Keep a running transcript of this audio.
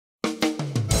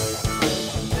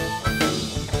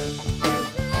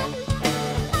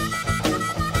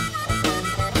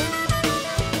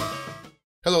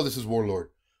Hello, this is Warlord.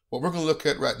 What we're going to look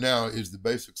at right now is the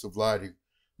basics of lighting.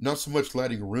 Not so much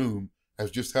lighting a room as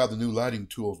just how the new lighting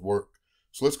tools work.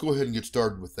 So let's go ahead and get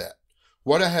started with that.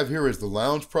 What I have here is the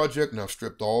lounge project, and I've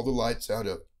stripped all the lights out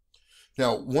of it.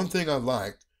 Now, one thing I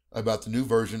like about the new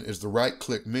version is the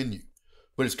right-click menu.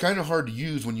 But it's kind of hard to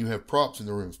use when you have props in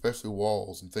the room, especially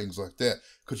walls and things like that,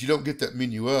 because you don't get that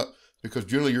menu up because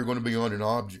generally you're going to be on an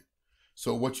object.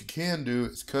 So what you can do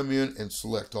is come in and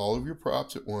select all of your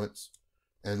props at once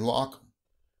and lock them.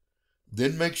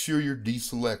 Then make sure you're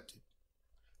deselected.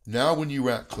 Now when you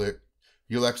right click,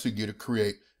 you'll actually get a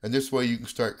create, and this way you can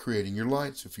start creating your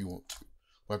lights if you want to,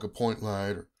 like a point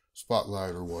light or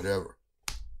spotlight or whatever.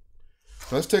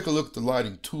 Now let's take a look at the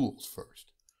lighting tools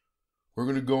first. We're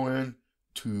going to go in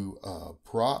to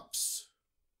props,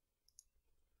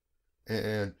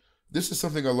 and this is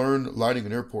something I learned lighting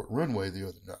an airport runway the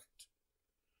other night.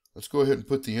 Let's go ahead and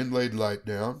put the inlaid light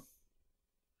down.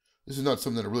 This is not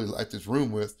something that I really like this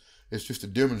room with. It's just to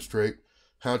demonstrate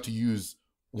how to use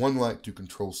one light to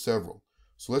control several.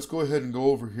 So let's go ahead and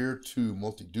go over here to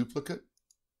multi-duplicate.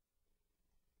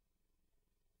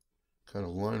 Kind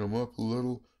of line them up a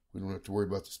little. We don't have to worry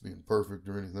about this being perfect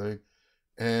or anything.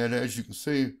 And as you can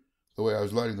see, the way I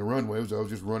was lighting the runway was I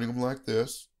was just running them like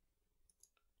this.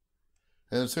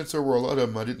 And since there were a lot of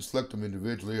them, I didn't select them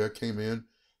individually. I came in,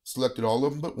 selected all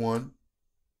of them but one,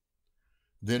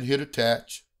 then hit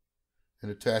attach, and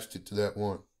attached it to that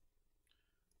one.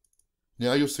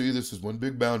 Now you'll see this is one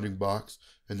big bounding box,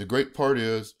 and the great part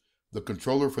is the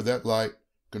controller for that light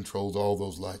controls all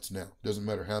those lights now. Doesn't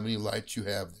matter how many lights you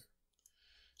have there.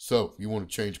 So you want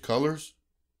to change colors.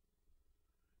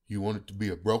 You want it to be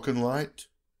a broken light.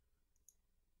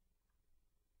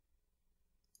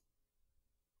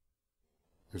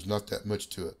 There's not that much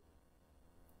to it.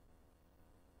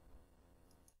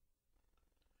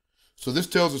 So this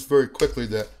tells us very quickly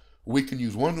that we can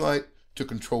use one light to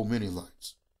control many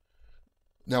lights.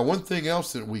 Now, one thing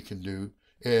else that we can do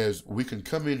is we can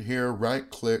come in here, right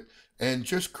click, and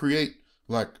just create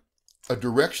like a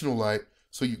directional light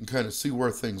so you can kind of see where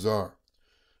things are.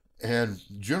 And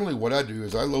generally what I do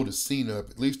is I load a scene up,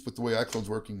 at least with the way iClone's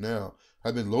working now.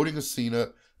 I've been loading a scene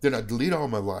up, then I delete all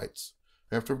my lights.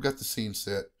 After I've got the scene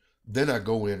set, then I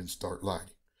go in and start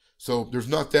lighting. So there's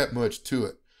not that much to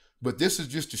it. But this is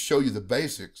just to show you the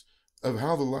basics of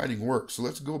how the lighting works. So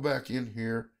let's go back in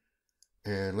here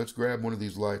and let's grab one of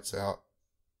these lights out.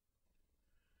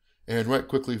 And right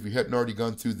quickly, if you hadn't already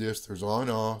gone through this, there's on,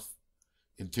 off,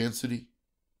 intensity,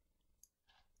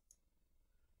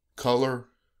 color,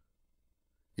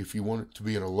 if you want it to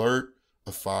be an alert,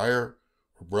 a fire,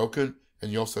 or broken,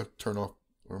 and you also have to turn off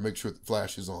or make sure the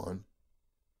flash is on.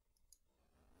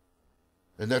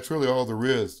 And that's really all there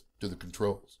is to the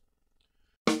controls.